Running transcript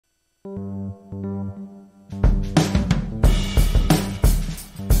Hello,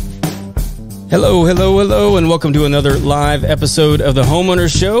 hello, hello, and welcome to another live episode of the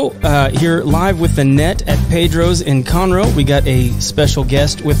Homeowners Show. Here live with the net at Pedro's in Conroe. We got a special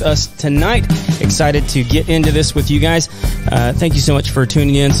guest with us tonight. Excited to get into this with you guys. Thank you so much for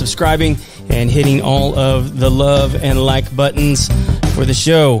tuning in, subscribing, and hitting all of the love and like buttons for the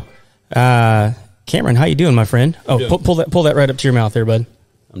show. Cameron, how you doing, my friend? Oh, pull that right up to your mouth there, bud.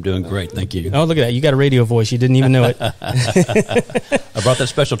 I'm doing great, thank you. Oh, look at that. You got a radio voice. You didn't even know it. I brought that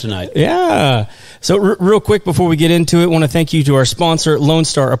special tonight. Yeah. So real quick before we get into it, I want to thank you to our sponsor,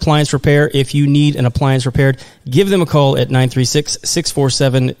 Star Appliance Repair. If you need an appliance repaired, give them a call at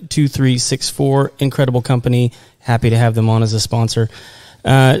 936-647-2364. Incredible company. Happy to have them on as a sponsor.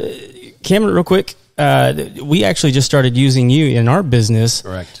 Cameron, real quick, we actually just started using you in our business.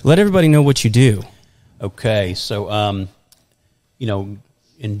 Correct. Let everybody know what you do. Okay. So,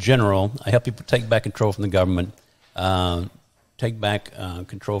 in general, I help people take back control from the government, take back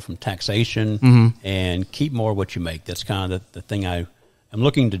control from taxation, and keep more of what you make. That's kind of the thing I am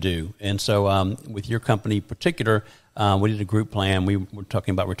looking to do. And so with your company in particular, we did a group plan. We were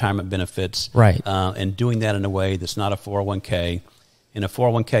talking about retirement benefits. Right. And doing that in a way that's not a 401k. In a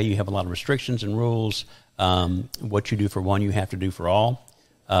 401k, you have a lot of restrictions and rules. What you do for one, you have to do for all.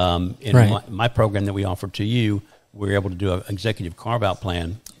 In my program that we offer to you, we're able to do an executive carve-out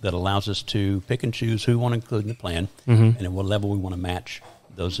plan that allows us to pick and choose who we want to include in the plan and at what level we want to match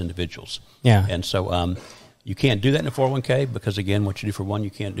those individuals. Yeah. And so you can't do that in a 401k because, again, what you do for one,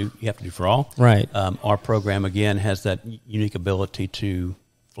 you have to do for all. Right. Our program, again, has that unique ability to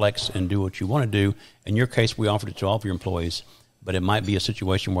flex and do what you want to do. In your case, we offered it to all of your employees, but it might be a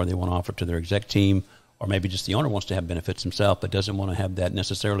situation where they want to offer it to their exec team, or maybe just the owner wants to have benefits himself but doesn't want to have that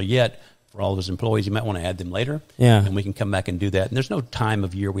necessarily yet. For all of his employees, you might want to add them later. Yeah. And we can come back and do that. And there's no time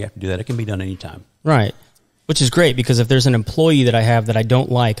of year we have to do that. It can be done anytime. Right. Which is great because if there's an employee that I have that I don't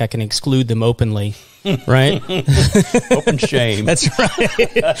like, I can exclude them openly. Right? Open shame. That's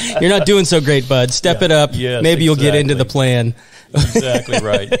right. You're not doing so great, bud. Step it up. Yes, maybe you'll get into the plan. Exactly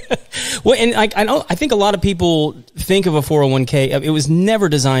right. Well, and I think a lot of people think of a 401k. It was never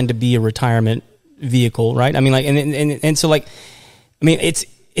designed to be a retirement vehicle, right? I mean,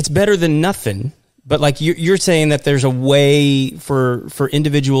 it's better than nothing, but like you're saying that there's a way for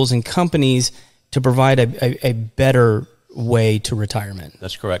individuals and companies to provide a better way to retirement.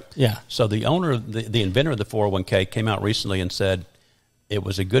 That's correct. Yeah. So the owner, the inventor of the 401k came out recently and said it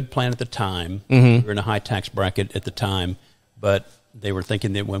was a good plan at the time. We were in a high tax bracket at the time, but they were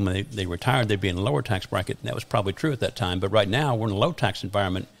thinking that when they retired, they'd be in a lower tax bracket. And that was probably true at that time. But right now we're in a low tax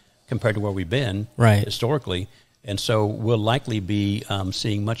environment compared to where we've been historically. And so we'll likely be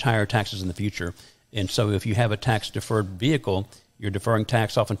seeing much higher taxes in the future. And so if you have a tax-deferred vehicle, you're deferring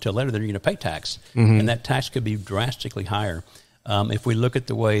tax off until later, then you're going to pay tax. And that tax could be drastically higher. If we look at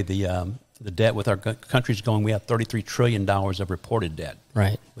the way the debt with our country is going, we have $33 trillion of reported debt.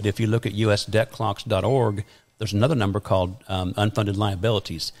 Right. But if you look at usdebtclocks.org, there's another number called unfunded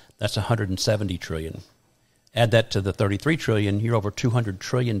liabilities. That's $170 trillion. Add that to the $33 trillion, you're over $200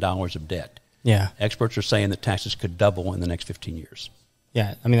 trillion of debt. Yeah. Experts are saying that taxes could double in the next 15 years.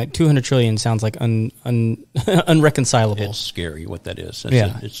 Yeah. I mean, like 200 trillion sounds like unreconcilable. It's scary what that is.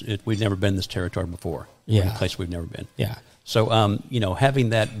 We've never been in this territory before. Yeah. In a place we've never been. Yeah. So, having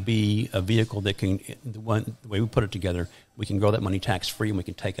that be a vehicle that can, the way we put it together, we can grow that money tax-free and we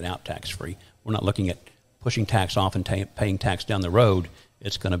can take it out tax-free. We're not looking at pushing tax off and paying tax down the road.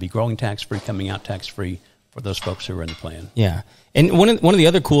 It's going to be growing tax-free, coming out tax-free for those folks who are in the plan. Yeah. And one of the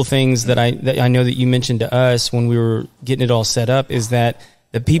other cool things that I know that you mentioned to us when we were getting it all set up is that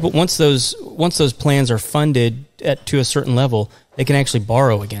the people, once those plans are funded to a certain level, they can actually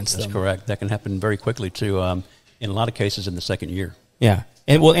borrow against them. That's correct. That can happen very quickly too. In a lot of cases in the second year. Yeah.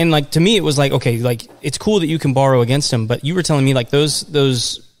 And like, to me, it was like, okay, like it's cool that you can borrow against them, but you were telling me like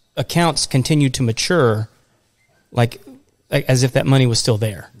those accounts continue to mature like as if that money was still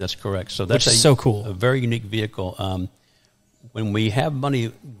there. That's correct. So that's so cool. A very unique vehicle. When we have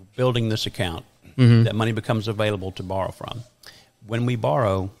money building this account, that money becomes available to borrow from. When we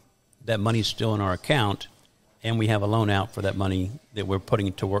borrow, that money is still in our account, and we have a loan out for that money that we're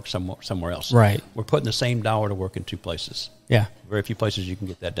putting to work somewhere else. Right. We're putting the same dollar to work in two places. Yeah. Very few places you can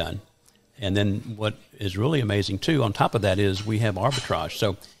get that done. And then what is really amazing, too, on top of that is we have arbitrage.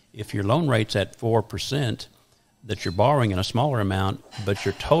 So if your loan rate's at 4%, that you're borrowing in a smaller amount, but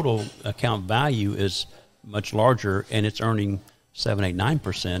your total account value is much larger and it's earning 7, 8,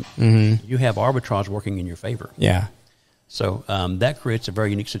 9%, you have arbitrage working in your favor. Yeah. So that creates a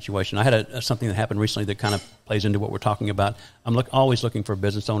very unique situation. I had something that happened recently that kind of plays into what we're talking about. I'm always looking for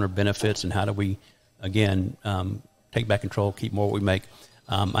business owner benefits and how do we, again, take back control, keep more what we make.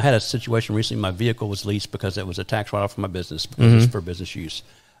 I had a situation recently. My vehicle was leased because it was a tax write-off for my business because it's for business use.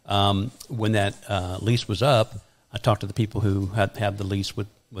 When that lease was up, I talked to the people who had the lease with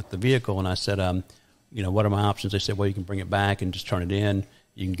the vehicle, and I said, what are my options? They said, well, you can bring it back and just turn it in.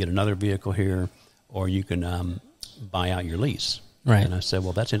 You can get another vehicle here, or you can buy out your lease. Right. And I said,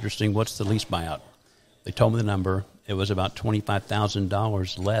 well, that's interesting. What's the lease buyout? They told me the number. It was about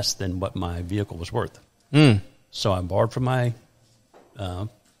 $25,000 less than what my vehicle was worth. So I borrowed from my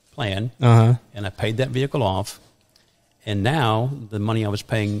plan, and I paid that vehicle off. And now the money I was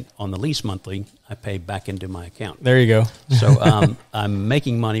paying on the lease monthly, I pay back into my account. There you go. So I'm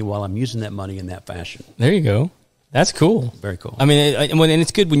making money while I'm using that money in that fashion. There you go. That's cool. Very cool. I mean, and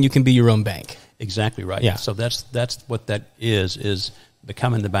it's good when you can be your own bank. Exactly right. Yeah. So that's what that is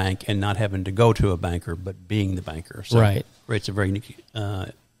becoming the bank and not having to go to a banker, but being the banker. So right. It creates a very unique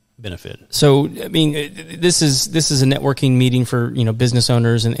benefit. So, I mean, this is a networking meeting for, business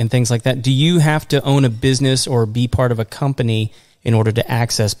owners and things like that. Do you have to own a business or be part of a company in order to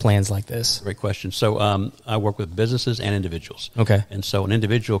access plans like this? Great question. So I work with businesses and individuals. Okay. And so an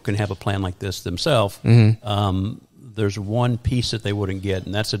individual can have a plan like this themselves. There's one piece that they wouldn't get,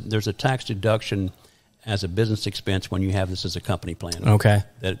 and there's a tax deduction as a business expense when you have this as a company plan. Okay.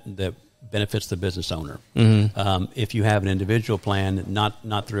 That benefits the business owner. If you have an individual plan,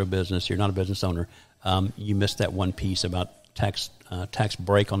 not through a business, you're not a business owner, you miss that one piece about tax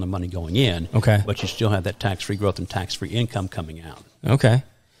break on the money going in. Okay. But you still have that tax-free growth and tax-free income coming out. Okay.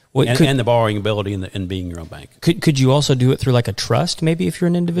 Well, and the borrowing ability and being your own bank. Could you also do it through like a trust, maybe, if you're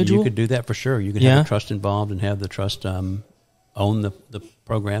an individual? You could do that for sure. You could have a trust involved and have the trust own the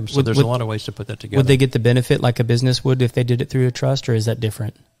program. So there's a lot of ways to put that together. Would they get the benefit like a business would if they did it through a trust, or is that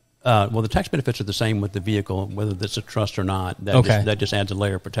different? Well, the tax benefits are the same with the vehicle, whether it's a trust or not. That just adds a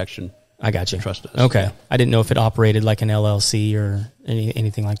layer of protection. I got you. The trust does. Okay. Yeah. I didn't know if it operated like an LLC or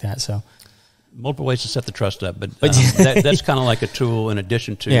anything like that. So multiple ways to set the trust up, but that's kind of like a tool in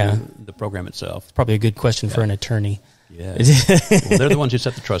addition to the program itself. Probably a good question for an attorney. Yeah. Well, they're the ones who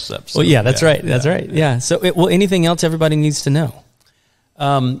set the trust up. So, well, yeah, that's right. That's right. Yeah. So, anything else everybody needs to know?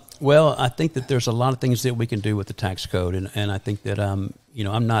 Well, I think that there's a lot of things that we can do with the tax code, and I think that I'm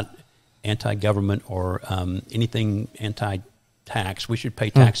not anti-government or anything anti-tax. We should pay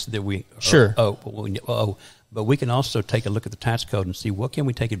tax that we owe. But we can also take a look at the tax code and see what can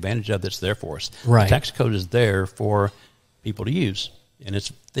we take advantage of that's there for us. Right. The tax code is there for people to use, and it's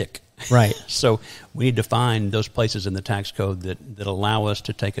thick. Right. So we need to find those places in the tax code that allow us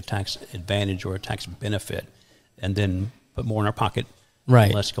to take a tax advantage or a tax benefit and then put more in our pocket,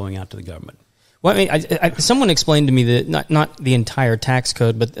 right, less going out to the government. Well, I mean, someone explained to me that not the entire tax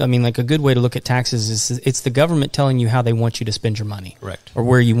code, but I mean, like a good way to look at taxes is it's the government telling you how they want you to spend your money, correct, or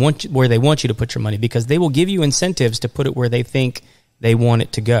where they want you to put your money, because they will give you incentives to put it where they think they want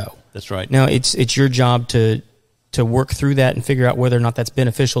it to go. That's right. Now it's your job to work through that and figure out whether or not that's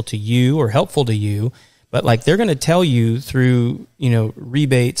beneficial to you or helpful to you. But like they're going to tell you through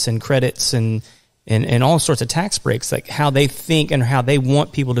rebates and credits and all sorts of tax breaks, like how they think and how they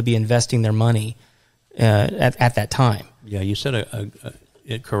want people to be investing their money at that time. Yeah, you said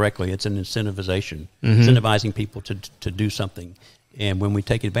it correctly. It's an incentivization, incentivizing people to do something. And when we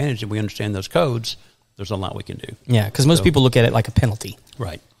take advantage and we understand those codes, there's a lot we can do. Yeah, because most people look at it like a penalty.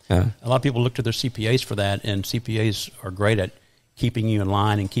 Right. A lot of people look to their CPAs for that, and CPAs are great at keeping you in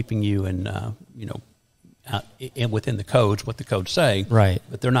line and keeping you in, within the codes, what the codes say. Right.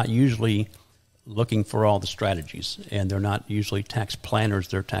 But they're not usually looking for all the strategies, and they're not usually tax planners.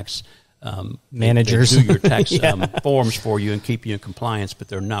 They're tax managers. They do your tax forms for you and keep you in compliance, but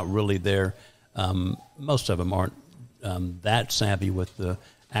they're not really there. Most of them aren't that savvy with the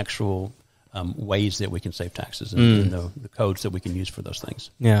actual ways that we can save taxes and the codes that we can use for those things.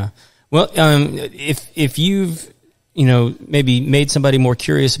 Yeah. Well, if you've maybe made somebody more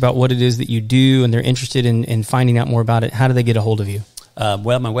curious about what it is that you do and they're interested in finding out more about it, how do they get a hold of you?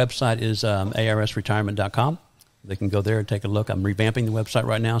 Well, my website is arsretirement.com. They can go there and take a look. I'm revamping the website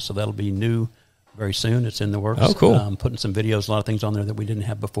right now, so that'll be new very soon. It's in the works. Oh, cool. Putting some videos, a lot of things on there that we didn't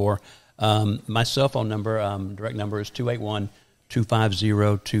have before. My cell phone number, direct number is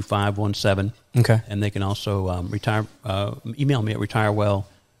 281-250-2517. Okay. And they can also email me at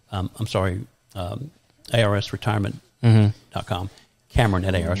arsretirement.com. Cameron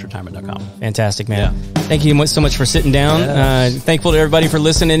at arsretirement.com. Fantastic, man. Yeah. Thank you so much for sitting down. Yes. Thankful to everybody for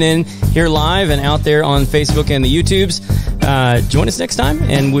listening in here live and out there on Facebook and the YouTubes. join us next time,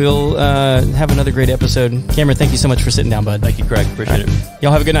 and we'll have another great episode. Cameron, thank you so much for sitting down, bud. Thank you, Craig. Appreciate it.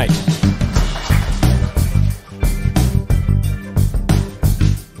 Y'all have a good night.